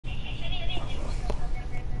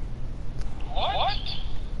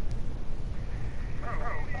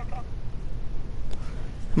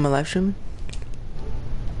Am I live streaming?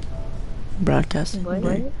 Broadcasting? What?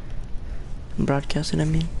 Right? Broadcasting, I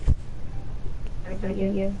mean.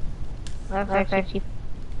 Yeah. I've actually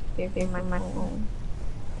figured my phone.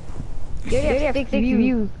 You have 6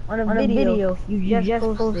 views on a video you just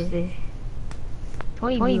posted.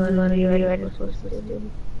 20 views on a video I just posted.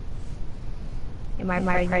 Am I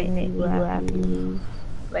pregnant? You will have to lose.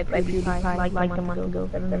 Like PewDiePie, like a month ago,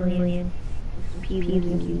 7 million. P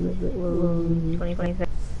losing you will lose 2027.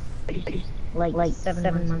 Like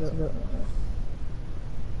 7 months ago.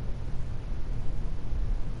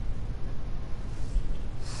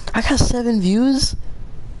 I got 7 views?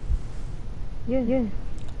 Yeah.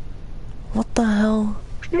 What the hell?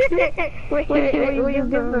 wait,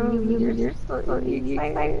 you're so excited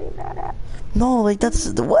about that. No, like that's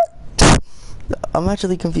what? I'm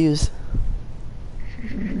actually confused.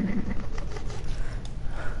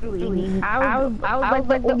 I was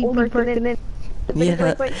like the only person in.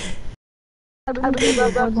 Yeah. I'm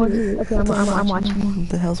watching. Who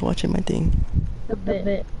the hell's watching my thing? A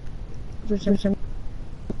bit. For some.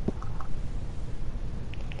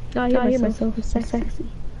 No, I hear myself. It's sexy.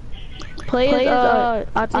 Play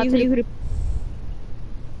I'll tell you who to.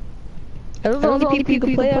 Are those the only people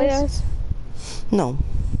you can play as? No.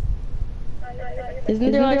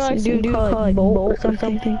 Isn't there like some dude called Bolt or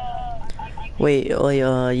something? Wait,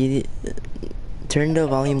 you turn the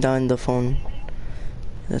volume down in the phone.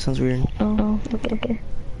 That sounds weird. Oh, okay.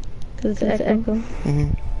 Cause it's echo.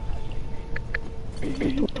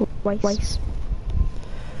 Twice.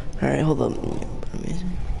 Alright, hold up.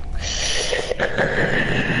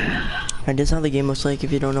 Alright, this is how the game looks like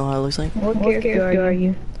if you don't know how it looks like. What character are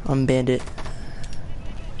you? I'm Bandit.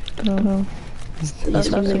 Oh.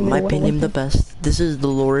 He's my opinion the best. This is the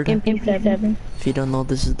Lord. MP7. If you don't know,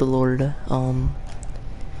 this is the Lord.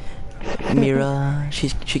 Mira, she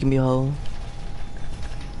can be a hoe.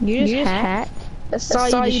 You just hack? I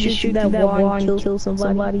saw you just shoot that wall and kill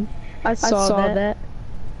somebody. I saw that.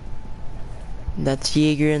 That's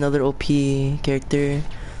Jaeger, another OP character.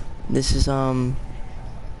 This is okay.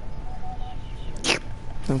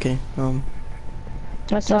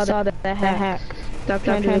 I saw that hack. Stop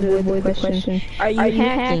trying to avoid the question. Are you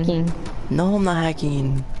hacking? No, I'm not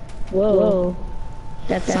hacking. Whoa.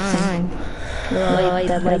 That's a sign.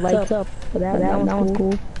 That lights up. That was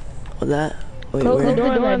cool. What that? Wait, Close where? the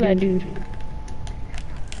door on that dude.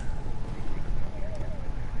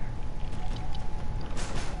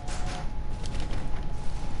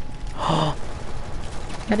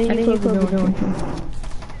 I didn't close the door.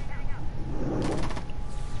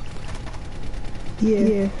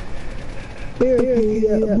 Yeah.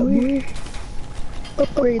 Barricade, boy.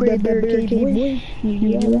 Upgrade that barricade, boy.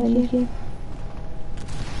 Yeah, that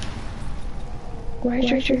why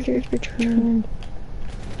is your character returned?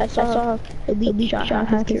 I saw elite shot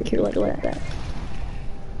has character like that.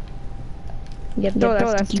 Yep, throw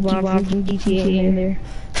that sticky bomb from GTA in there.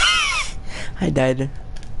 I died.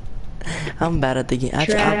 I'm bad at the game.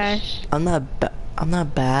 Actually, I'm not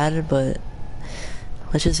bad, but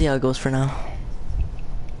let's just see how it goes for now.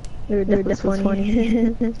 That's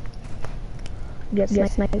funny.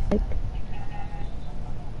 Yes.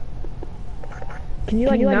 Can you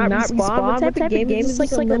not respawn? What type of game is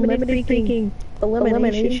this? Like unlimited freaking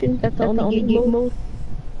elimination? That's the only game mode.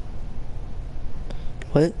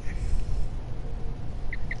 What?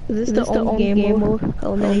 Is this the only game mode?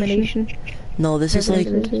 Elimination? No, this is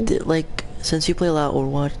like since you play a lot of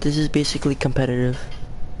Overwatch, this is basically competitive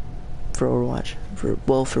for Overwatch. For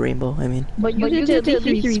Rainbow, I mean. But you get to at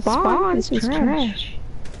least respawn. This is trash.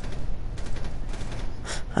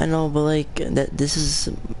 I know, but like this is.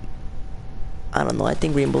 I don't know. I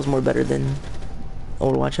think Rainbow's more better than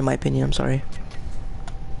Overwatch, in my opinion. I'm sorry.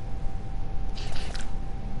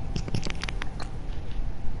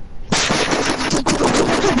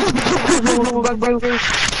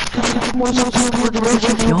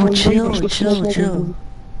 Yo, chill.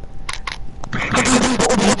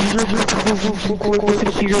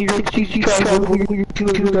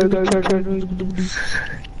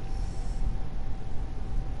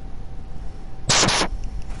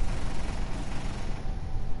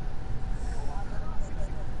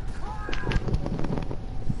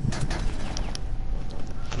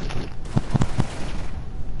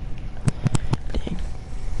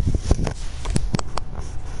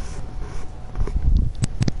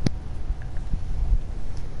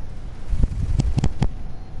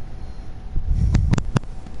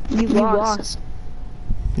 You lost.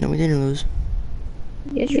 No, we didn't lose.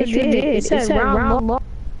 Yes, you did. It said round lost.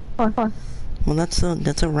 Well, that's a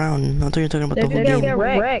round. I thought you were talking about the whole game.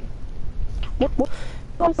 Wreck.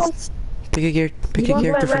 Pick a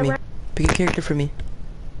character for me. Pick a character for me.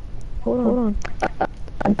 Hold on.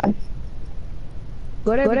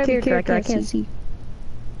 Go to every character, I can't see.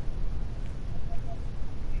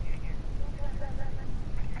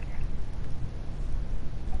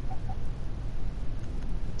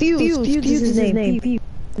 Fuse is his name.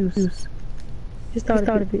 Fuse. Just thought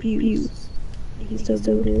of it. Fuse. He's so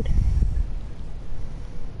good.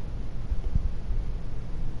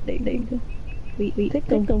 There you go. Wait, pick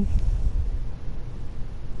them.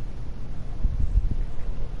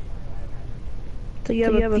 So you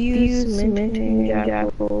have a Fuse, Minton,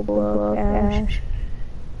 Jackal, Buff, Ash.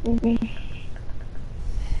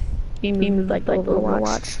 Game like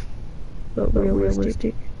Overwatch. But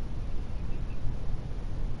realistic.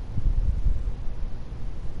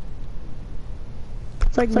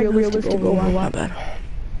 It's like realistic Overwatch. Not bad.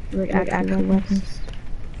 Like actual weapons.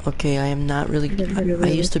 Okay, I am not really. I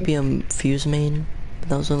used to be a Fuse main, but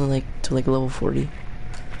that was only like to like level 40.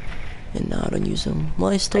 And now I don't use them. Well,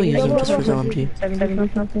 I still use them just for LMG.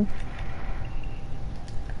 70.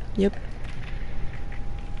 Yep.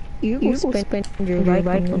 You will spend your life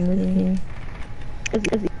on this game.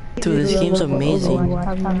 Dude, this game's amazing.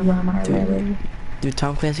 Dude,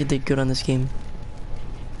 Tom Clancy did good on this game.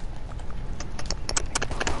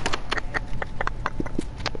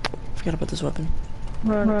 Forgot about this weapon.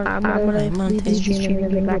 I'm gonna leave this stream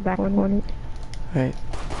and get back on it. Alright.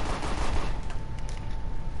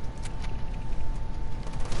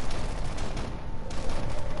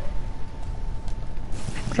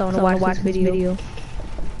 So I wanna watch this video.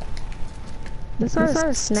 That's not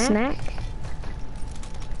a snack.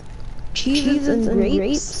 Cheeses and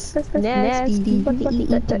grapes? That's nasty. You fucking eat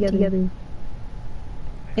that together.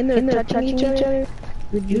 And they're touching each other.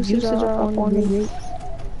 The juices are up on the grapes.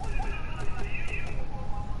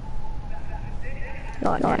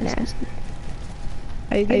 Oh, nasty.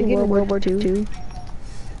 Are you getting World War II?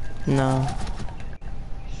 No.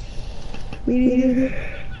 We need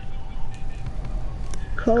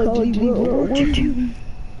Call of Duty World War II.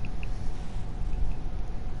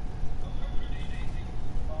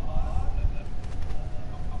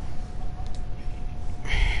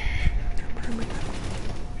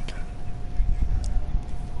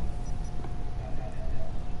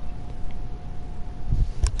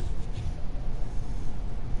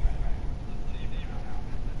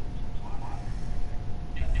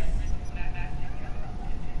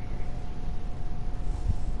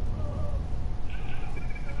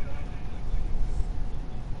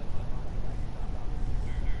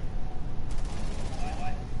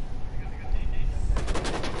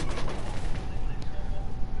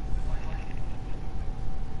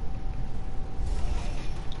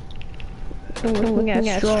 Looking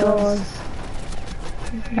at straws.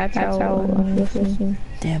 That's how I'm listening.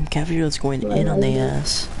 Damn, Cavalier's going in on the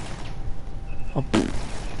ass. Oh.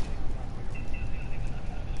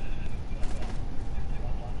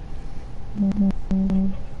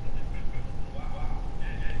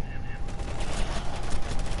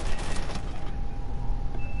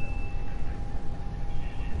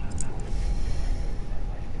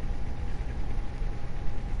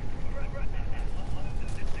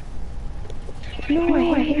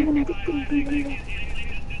 No, I hate when everything.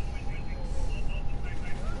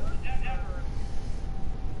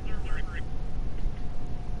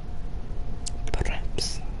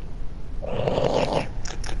 Perhaps.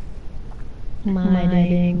 My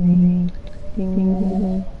ding.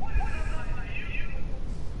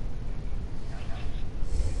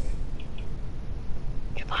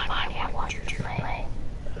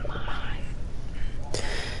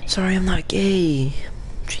 Sorry, I'm not gay.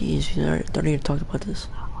 Jeez, you already talked about this.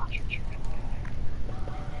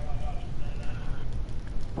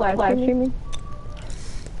 Live streaming?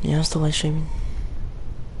 Yeah, I'm still live streaming.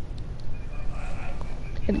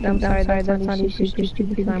 I'm sorry, that's not stupid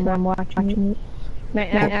because I'm watching it.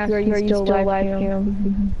 Are you still live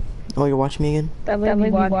streaming? Oh, you're watching me again? That made me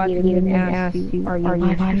watch it and ask you, are you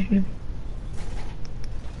watching?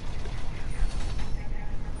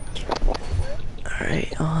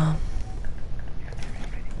 Alright, right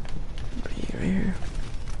here.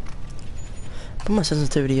 Put my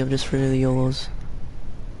sensitivity up just for the YOLOs.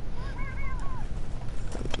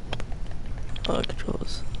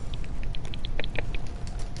 Controls.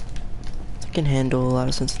 I can handle a lot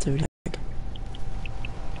of sensitivity.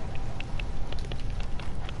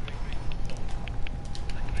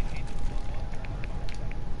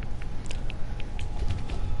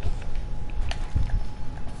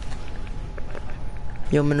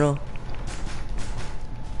 Yo, Monroe.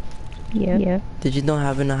 Yeah. Did you know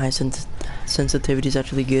having a high sensitivity is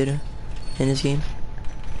actually good in this game?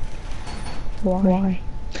 Why?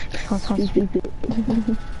 How stupid.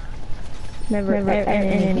 Never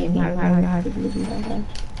anything how to do that.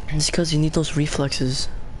 It's because you need those reflexes.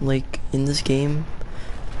 Like, in this game,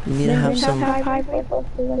 you need to have some...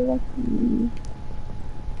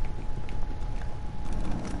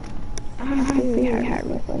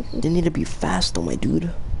 You need to be fast though, my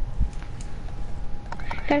dude.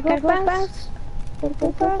 Gotta go fast.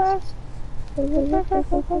 Go fast.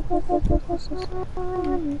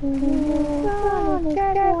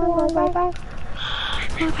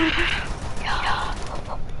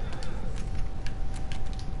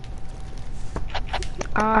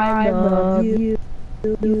 I love you.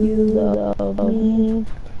 You love me.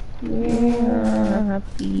 Yeah,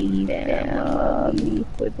 happy family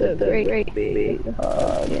with a great big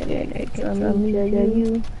hug and I can tell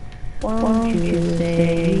you. Won't you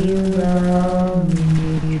say you love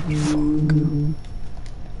me?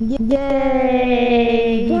 Yay!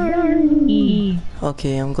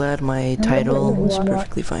 Okay, I'm glad my title was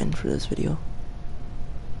perfectly fine for this video.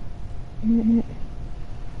 You're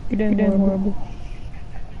doing horrible.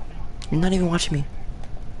 You're not even watching me.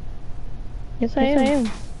 Yes, I am.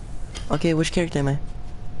 Okay, which character am I?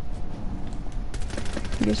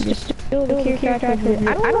 You're still the character.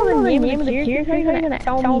 I don't know the name of the character. You're gonna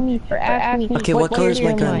tell me or ask me. Okay, what color is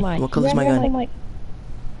my gun? What color is my gun?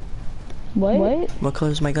 What? What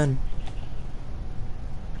color is my gun?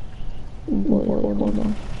 Hold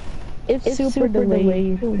on. It's super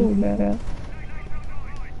delayed. You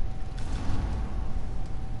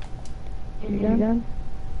done?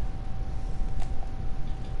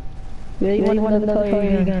 Really, you want to color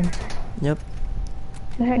your gun? Yep.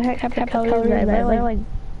 The heck color is that? Like,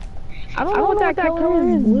 I don't know what that color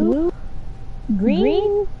is. Blue?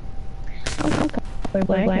 Green? I'm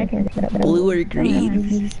colorblind. Blue or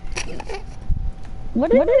green?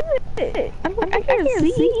 What is it? I can't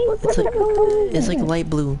see. It's like light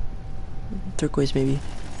blue. Turquoise maybe.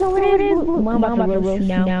 No, it is blue. I'm about to roast you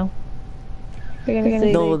now.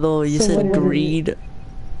 No, you said green.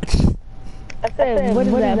 I said, what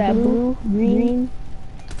is that? Blue? Green?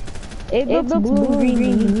 It looks blue,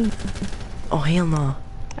 green. Oh, hell no.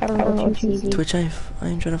 I don't know what you see. Twitch, I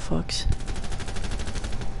ain't trying to fox.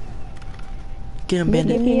 Get him,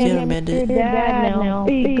 bandit. Get him, bandit. Dad now.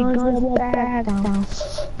 Big guns back down.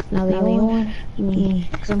 Now they want me.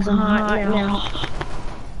 Cause I'm hot now.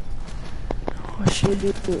 Oh shit.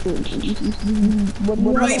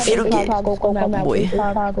 Right, boy.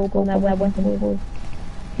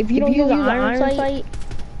 If you don't use an iron sight,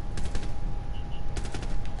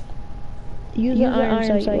 use an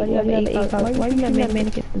iron sight. Why do you have an AK? Why do you have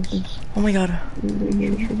mannequins? Oh my god.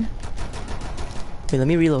 Wait, let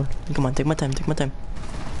me reload. Come on, take my time.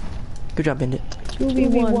 Good job, bandit.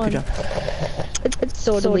 2v1. Good job. It's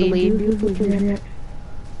so delayed.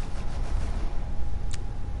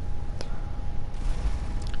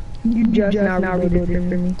 You just now reloaded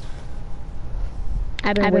for me.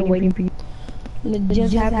 I've been waiting for you. And it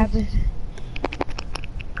just happened.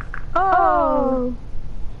 Oh!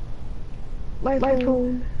 My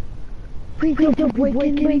phone. Please don't break it.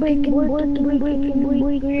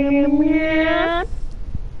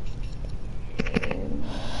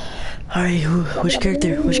 Alright, which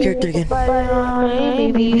character? Which character again?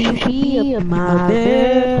 Maybe you should be my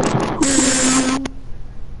bed.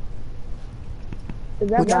 Is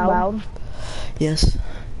that loud? Yes.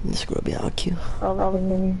 This girl be out cute.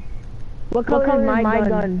 What color is my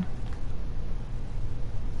gun?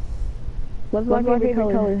 What's my favorite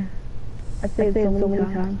color? I say it so many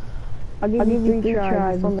times. I'll give you 3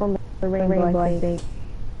 tries. It's on the rainbow, I think.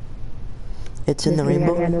 It's in the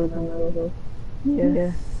rainbow?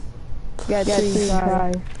 Yeah. Yeah, 3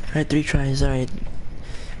 tries. Alright, 3 tries, alright.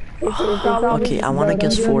 Okay, I wanna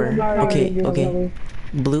guess 4. Okay.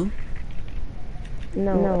 Blue?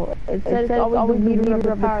 No. It says it's always the leader of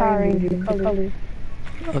the Power Rangers. Color.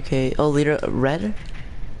 Okay, oh, leader, red?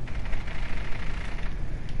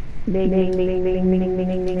 Ding.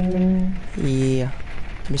 Yeah.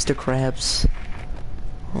 Mr. Krabs.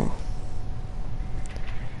 Oh.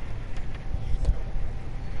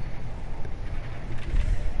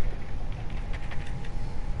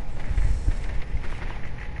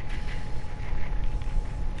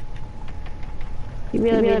 You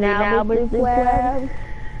really mean now with the Krabs?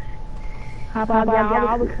 How about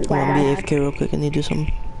now with the Hold on, be AFK real quick, I need to do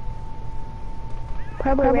something.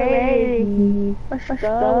 Probably ready. Let's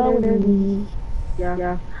go with me.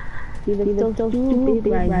 Yeah. You look so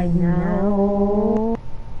stupid right now.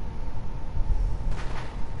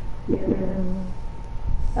 Yeah.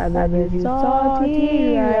 I bet you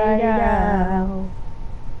salty right now.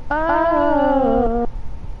 Oh.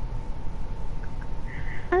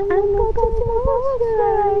 I'm gonna go to the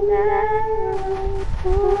right now.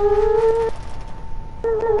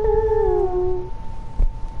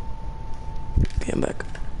 Okay, I'm back.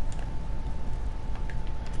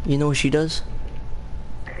 You know what she does?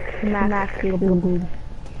 Max, feel good.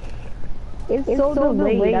 It's so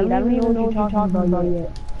delayed. I don't even know what you're talking about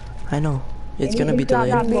yet. I know. It's gonna be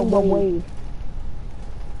delayed. Not being delayed.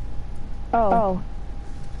 Oh.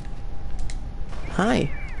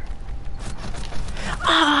 Hi.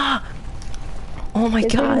 Ah! Oh my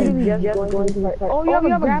god. Oh, you have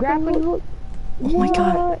a grappling hook? Oh my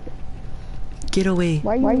god. Get away.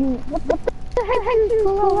 Why you? What the heck is this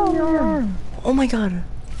on your arm? Oh my god.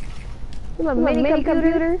 You have a mini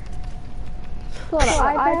computer? What, an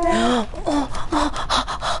iPad?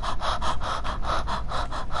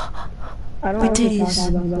 I don't My know titties.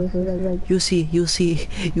 You'll see.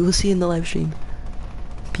 You will see in the live stream.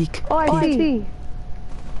 Peek. Oh, I see.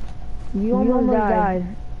 You almost died.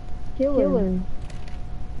 Kill him.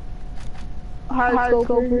 Hard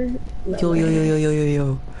scoper.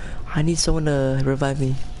 Yo. I need someone to revive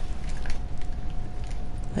me.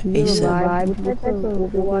 Like ASAP.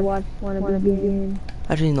 Overwatch wanna be in.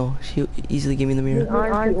 Actually no, she easily gave me the mirror.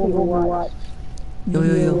 Overwatch.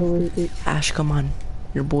 Yo. Ash, come on.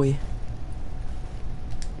 Your boy.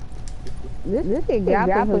 This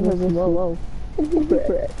grappling hook is low.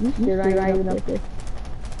 You're right up there.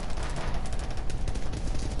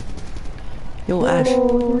 Yo, Ash.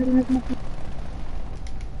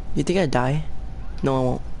 You think I'd die? No, I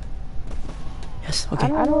won't. Yes, okay.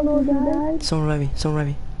 I don't know if you died. Someone revive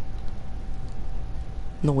me.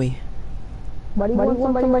 No way. But he wants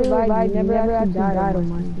somebody to revive you. Never actually died on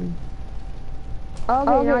my team.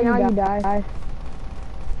 Okay, now you die.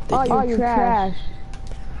 Oh, you're trash.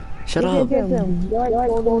 Shut up. You're like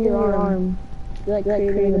holding your arm. You're like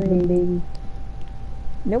creating a baby.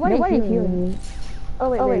 Nobody's healing you. Oh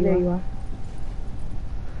wait, there you are.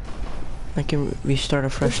 I can restart a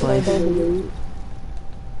fresh life. Okay.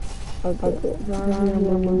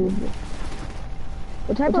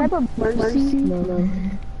 What type of mercy? No.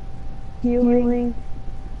 Healing.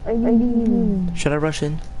 I mean, Should I rush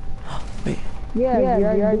in? Wait. yeah,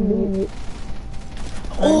 you're doing it.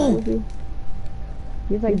 Oh!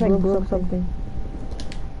 You like broke something.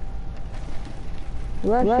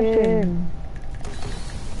 Rush in.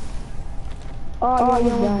 Oh,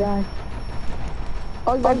 you almost died.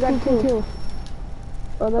 Oh, you got 2 kills.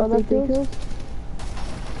 Oh, that's 3 kills?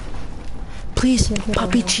 Please,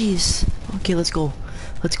 puppy cheese. Okay, let's go.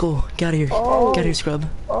 Get out of here. Oh. Get out of here, scrub.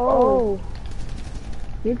 Oh.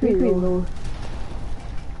 You're pretty low.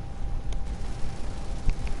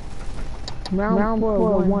 Round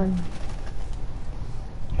 4, 1.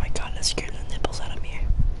 Oh my god, that scared the nipples out of me.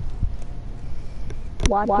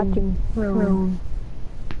 Watching prone.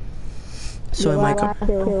 So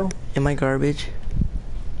am I garbage?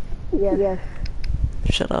 Yes.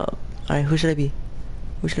 Shut up. Alright, who should I be?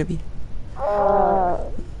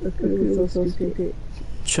 So stupid.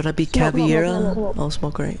 Should I be Caviera? I'll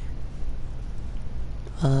smoke, right?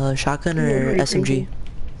 Shotgun or SMG?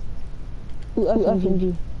 Ooh,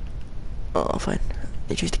 SMG. Oh, fine.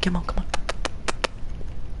 They chased the camo,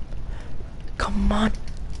 come on.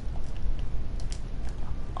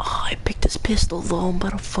 Oh, I picked this pistol though, I'm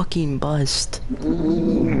about to fucking bust.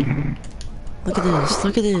 Look at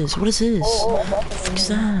this, what is this? What the fuck is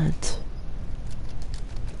that?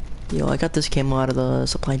 Yo, I got this camo out of the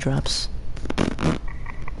supply drops.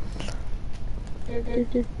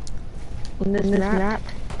 On this map.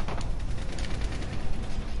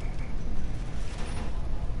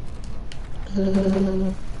 Who's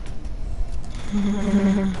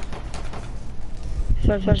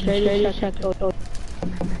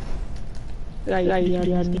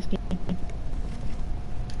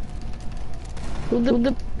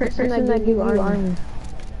the person that gave you armor?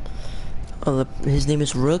 Oh, his name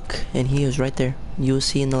is Rook, and he is right there. You will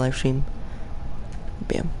see in the live stream.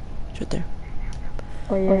 Bam, it's right there.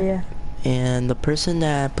 Oh yeah. And the person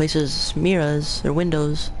that places mirrors or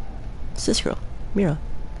windows, it's this girl, Mira.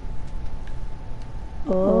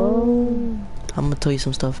 Oh. I'm gonna tell you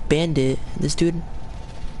some stuff. Bandit, this dude,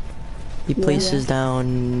 he places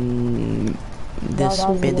down this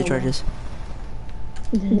bandit charges.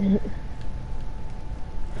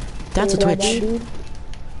 That's a Twitch.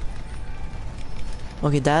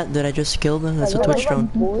 Okay, that I just killed him. That's a Twitch drone.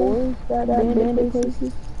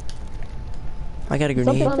 I got a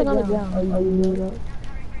grenade. Something on the ground.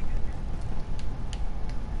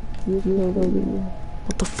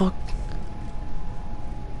 What the fuck?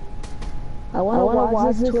 I wanna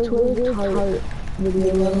watch this Twitch heart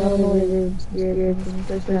video. I don't know what it is. You're the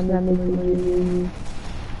person that makes me.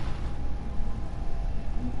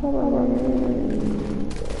 Oh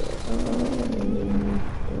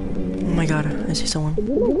my god, I see someone. Did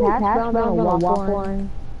you pass around on a waffle line?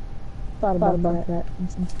 Thought about that.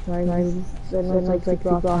 Sorry, then like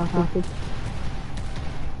super off topic.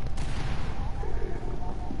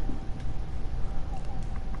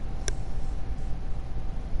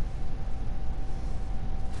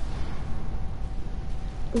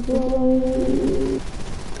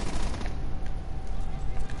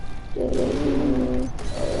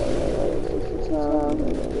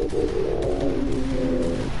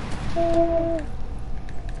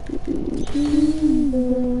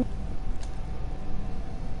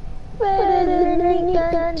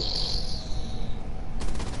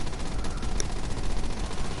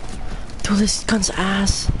 Dude, this gun's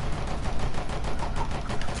ass.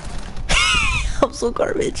 I'm so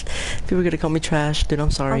garbage. People are gonna call me trash, dude.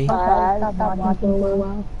 I'm sorry. Every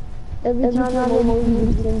time I'm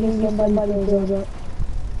moving, somebody goes up.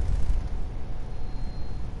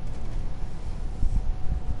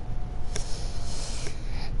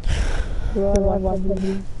 Dude, I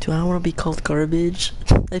don't wanna be called garbage.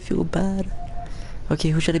 I feel bad.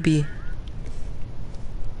 Okay, who should it be?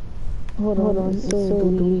 Hold on, so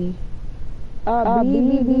B. B,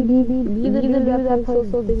 that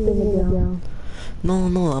place so big.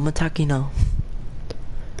 No, I'm attacking now.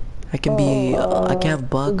 I can be, I can have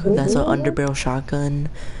Buck, that's an underbarrel shotgun.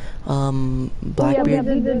 Blackbeard.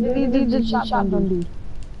 The shotgun.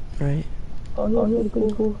 Right. Oh,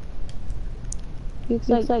 cool. It's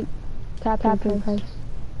like Captain Price.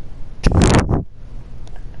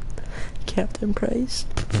 Captain Price.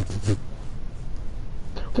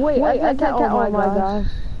 Wait, I can't, oh my gosh.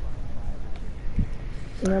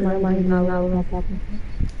 Never mind, now Captain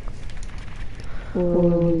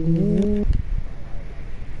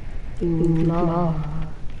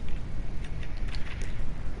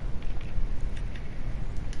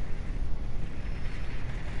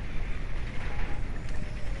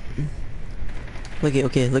Look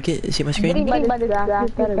at, see my screen?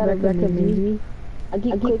 I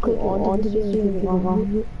keep clicking onto the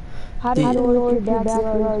screen. How do you know your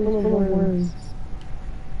backyard is full of worms?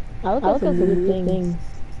 I look at some good things.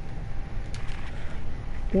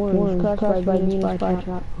 Worms crushed by me by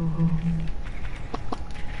trap.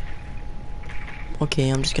 Okay,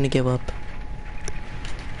 I'm just gonna give up.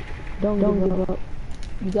 Don't give up.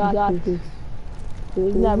 You got this.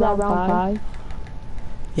 Isn't that round 5?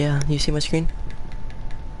 Yeah, you see my screen?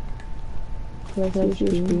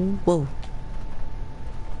 Whoa.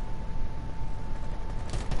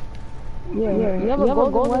 Yeah, you have a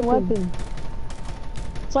golden weapon.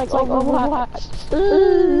 It's like Overwatch.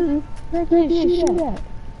 Where can you shoot at?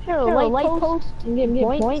 Here, a light post and get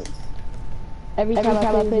points. Every time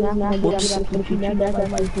I play this map,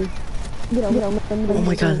 Oh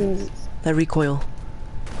my god, that recoil.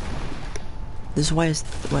 This is why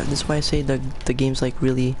I say the game's like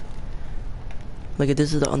really. Look at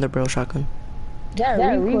this is the underbarrel shotgun.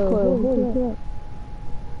 That recoil.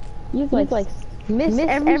 You like miss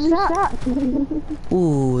every shot.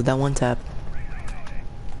 Ooh, that one tap.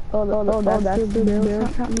 Oh, that's the barrel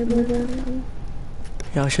shot.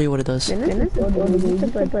 Yeah, I'll show you what it does. You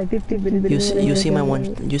see my one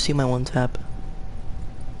tap.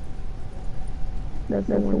 That's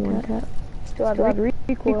the one tap. Still have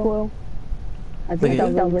recoil. I think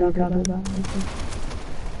that was what I'm talking about.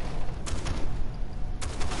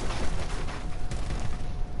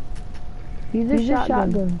 Use a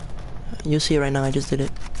shotgun. You'll see it right now, I just did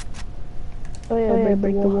it. Oh yeah,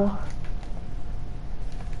 break the wall.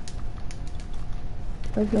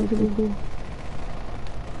 That's pretty cool.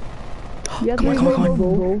 Come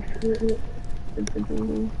on.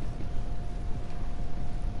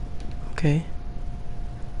 Okay.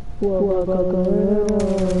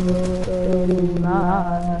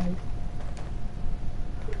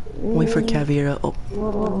 Wait for Caviera. Oh.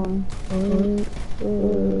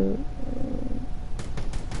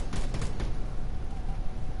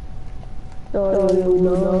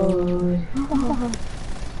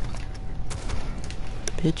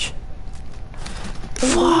 Bitch.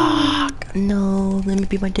 Fuck! No, let me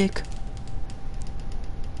be my dick.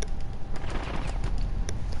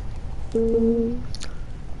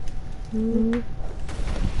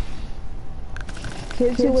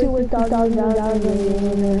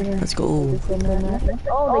 Let's go.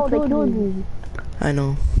 Oh, they killed. I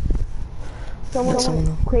know.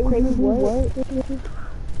 Someone crazy what?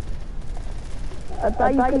 I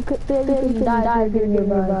thought you could die if you're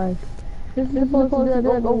nearby. This is supposed to be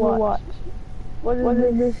like Overwatch. What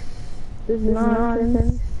is this? This is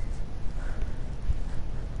nonsense.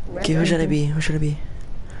 Okay, who should I be?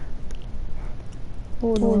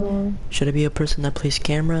 Hold on. Should I be a person that plays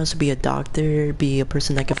cameras? Be a doctor? Be a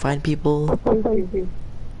person that can find people?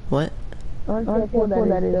 What? Careful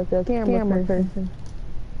that is the camera person.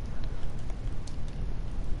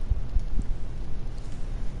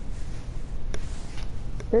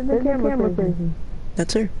 There's the camera person.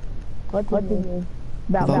 That's her. What's his name?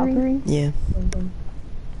 Valkyrie? Yeah.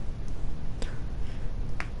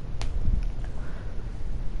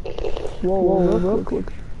 Whoa, look.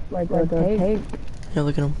 Like a tank. Yeah,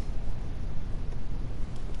 look at him.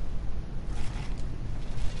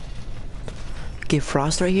 Okay,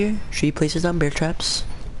 Frost right here. She places down bear traps.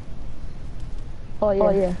 Oh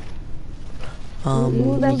yeah.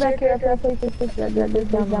 Who's that back here? That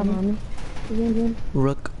down on me.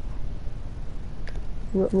 Rook.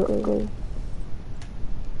 Rook.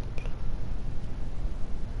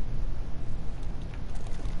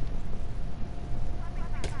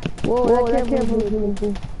 Whoa, that camera was really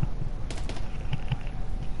cool.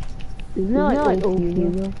 It's not like OP,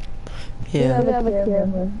 though. Yeah. We have a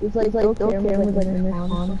camera. It's like those cameras like in their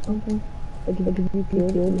spawn or something. Like if you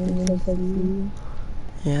killed and then it's like you.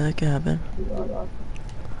 Yeah, that could happen.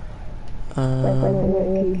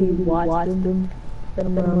 Like you watch them. Set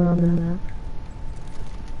them around the map.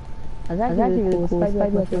 That's actually really cool. It's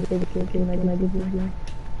like my favorite game when I did this game.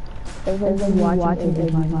 Everyone's watching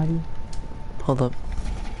everybody. Hold up.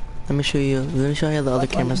 Let me show you how the other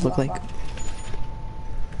cameras look like.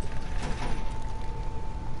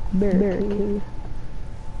 Bear.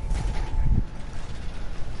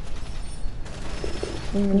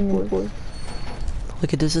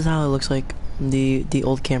 Look at this is how it looks like the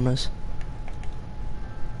old cameras.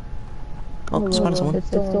 Oh, spotted someone. It's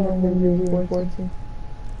still reinforcing.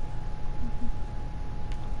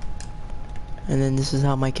 And then this is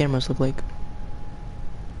how my cameras look like.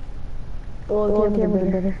 Oh, the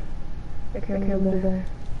camera's better. The camera's better.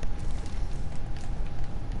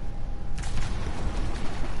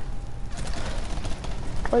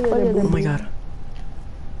 Oh my god.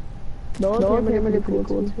 No, camera is pretty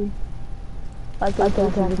cool too. I thought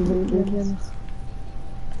that was really good.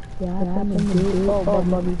 Yeah, I happened. Oh,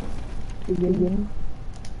 Bobby. Begin.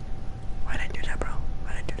 Why'd I do that, bro?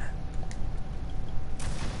 Why'd I do that?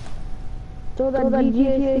 Throw that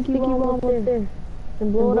GTA sticky bomb up there.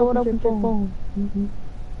 And blow it up with your phone.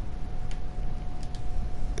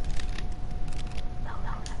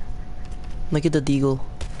 Look at the deagle.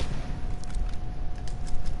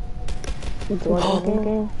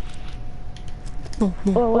 Oh, No.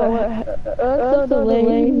 so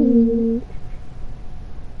delayed.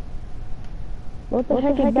 What the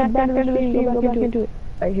heck is back under the screen? Go back into it.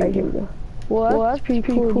 Right, here we go. Well, that's pretty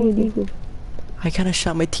cool. I kinda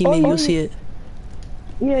shot my teammate, you'll see it.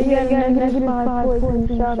 Yeah, you got -5 points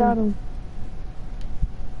and shot him.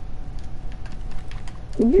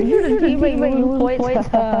 You shoot a teammate, you lose points.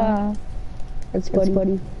 That's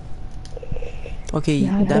funny. Okay,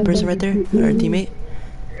 yeah, that person right there, our teammate,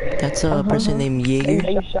 that's a person named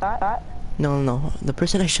Jaeger. You shot? No. The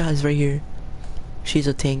person I shot is right here. She's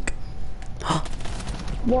a tank.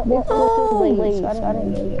 What? Wait, I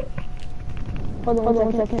don't know yet. Hold on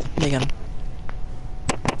 1 second. They got him.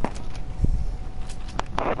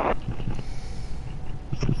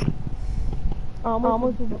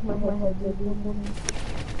 Almost my head.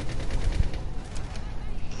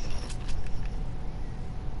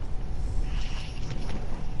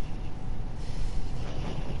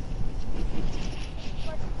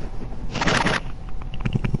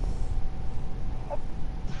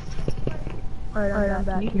 Alright, I'm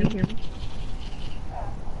back. Can you hear me?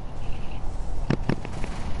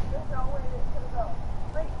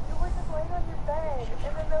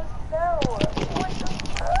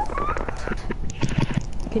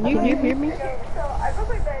 Can you hear me? So I broke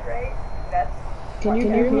my bed, right? That's. Can you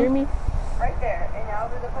hear me? Right there, and now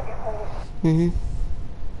there's a fucking hole.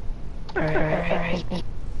 Alright.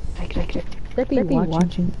 Let me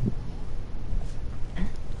watching.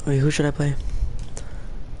 Wait, who should I play?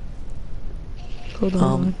 Hold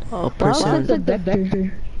on. A person. The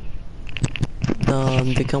vector.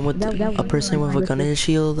 They come with a person with a gun and a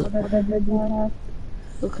shield.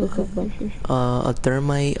 A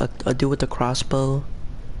thermite. A dude with a crossbow.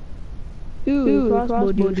 Ooh,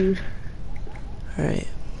 crossbow dude. Alright.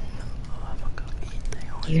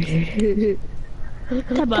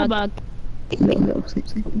 Tabak. Cappuccino.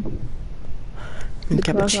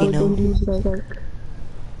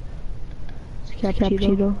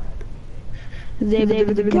 Cappuccino.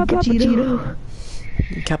 Cappuccino.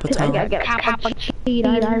 Capitano.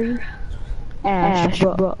 Cappuccino. Ash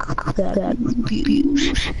Brook.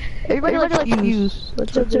 Everybody likes Fuse.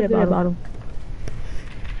 What's so good about him?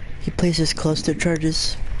 He places cluster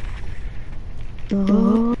charges.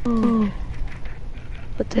 Oh.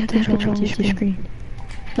 What the heck is wrong with your screen?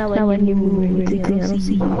 Not letting you move or anything, I don't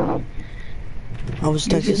see you. I was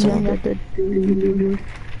texting someone.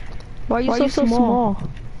 Why are you so small?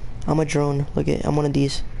 I'm a drone. Look at, I'm one of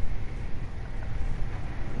these.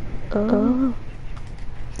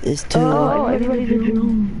 It's to Everybody's a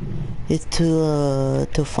drone. it's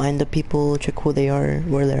to find the people, check who they are,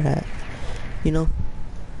 where they're at. You know?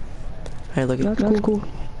 Alright, look at That's cool.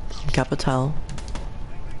 Capital.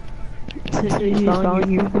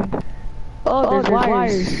 Oh, there's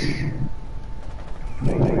wires.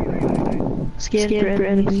 Scan for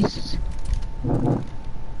enemies.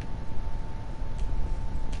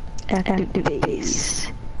 Active base.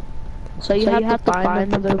 So you have to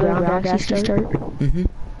find them the ground actually start. Mm-hmm.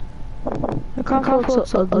 The console's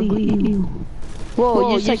so ugly.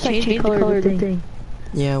 Whoa, you just like changed the color of the thing.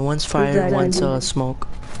 Yeah, one's fire, one's smoke.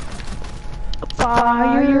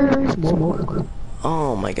 Fire, smoke.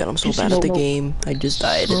 Oh my god, I'm so bad at the game. I just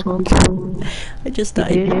died. I just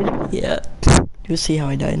died. You did? Yeah. You see how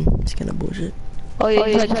I died? It's kind of bullshit. Oh, yeah,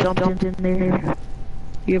 you like jumped in there.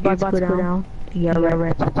 You're about to go down. Yeah,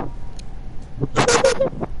 right.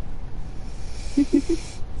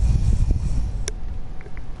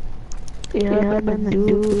 Yeah, I'm in the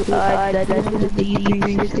dude. That is the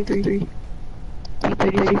D363.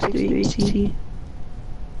 D363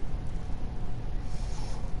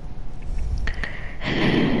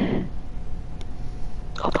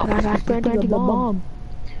 Oh god, I planted the bomb.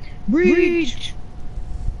 Breach!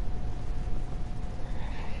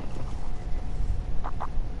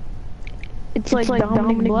 It's like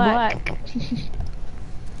Dominic Black.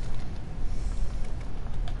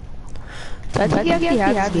 I think he actually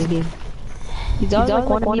has this game. He's always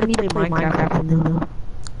like wanting me to play Minecraft.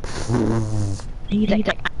 He's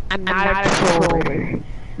like, I'm not a controller.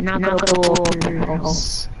 I'm not gonna go over your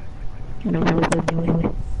house. I don't know what they're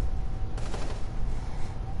doing.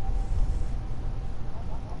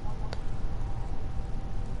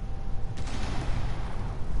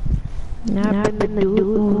 Now I've been the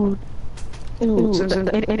dude. Ooh, so it's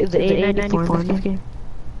the A94 in this game.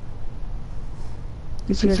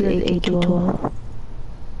 This is the AK-12.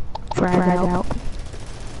 Frag out.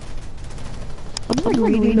 I'm like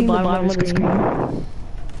reading the bottom of the screen.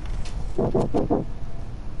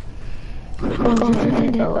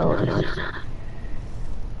 Oh.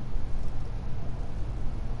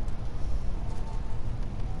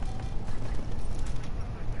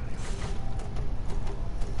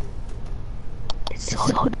 It's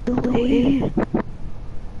so delayed.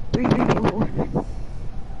 3 people.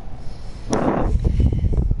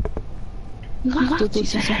 What did you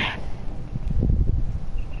say?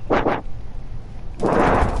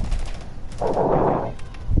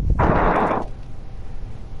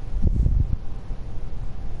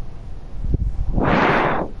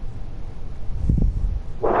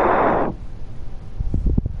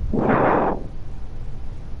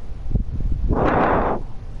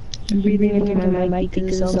 I'm breathing into my mic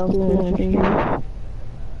because it's so cool. Maybe.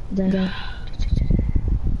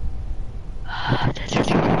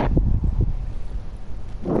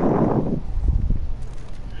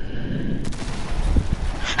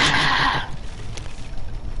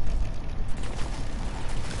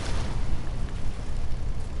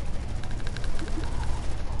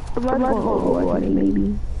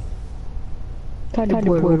 Kind of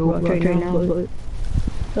bored right now, but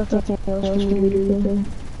that's nothing else for me to do.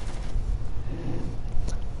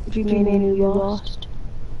 If you mean you lost.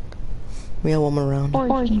 We have one more round.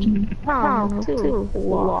 Round 2.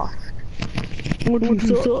 Lost.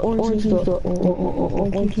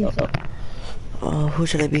 Who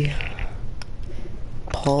should I be?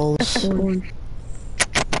 Paul's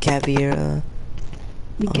Caviar.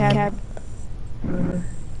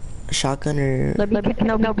 Shotgun or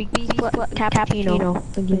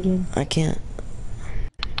Cappuccino. Again. I can't.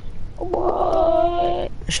 What?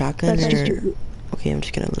 Shotgun That's or just okay, I'm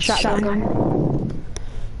just gonna listen. shotgun.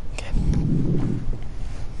 Okay.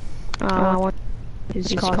 I want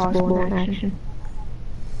his crossbow in action.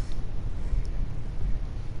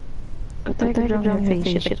 I think I'm gonna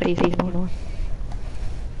face it, face on.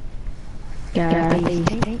 Yeah,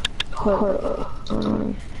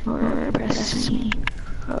 press me.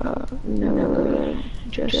 No,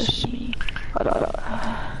 just me.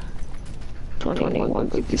 21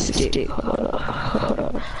 with the stick.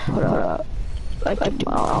 Hold up. Like the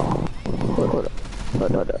ball. Hold up.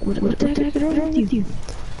 What the heck is wrong with you?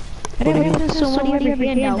 I didn't realize somebody have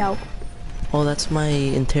your hand out. Oh, that's my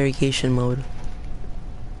interrogation mode.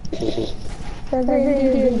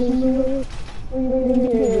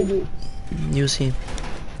 You'll see.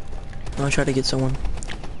 I'll try to get someone.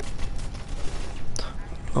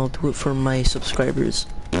 I'll do it for my subscribers.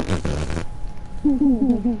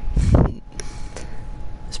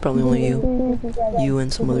 This probably only you. You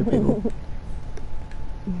and some other people.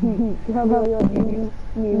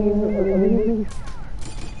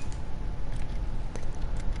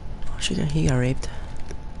 Oh, he got raped.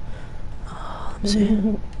 Oh, let me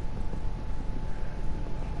see.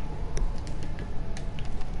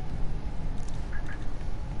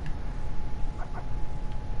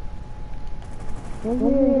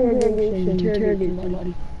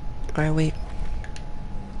 Alright, wait.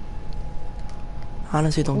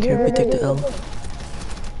 Honestly, don't care if we take the L.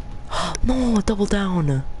 No, double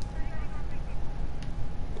down.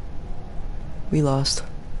 We lost.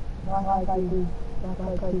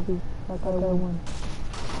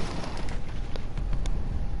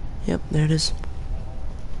 Yep, there it is.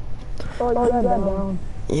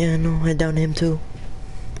 Yeah, no, I downed him too.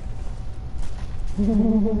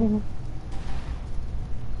 You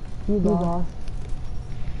lost.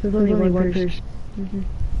 There's only one person.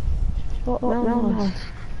 Roundhouse.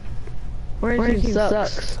 Orange team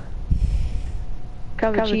sucks.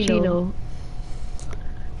 Cappuccino.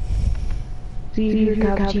 See if you're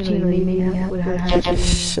cappuccino, maybe would have.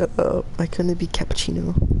 Shut up. I couldn't be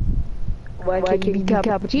cappuccino. Why can't you be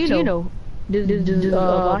cappuccino? Does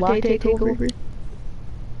latte take over?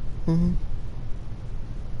 Mm-hmm.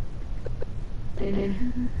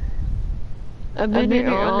 I've been here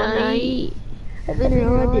all night. I've been here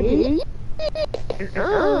all day.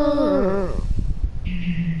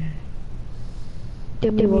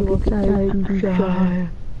 Tell me what time to shy.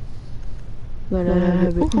 When I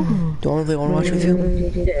have it. Do you want to play Overwatch with you?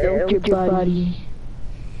 Your body.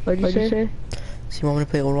 What'd you say? So you want me to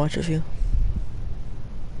play Overwatch with you?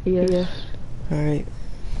 Yes. Alright.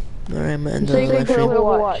 Alright, I'm gonna end the live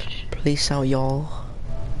stream. Peace out, y'all.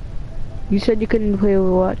 You said you couldn't play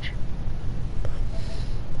Overwatch.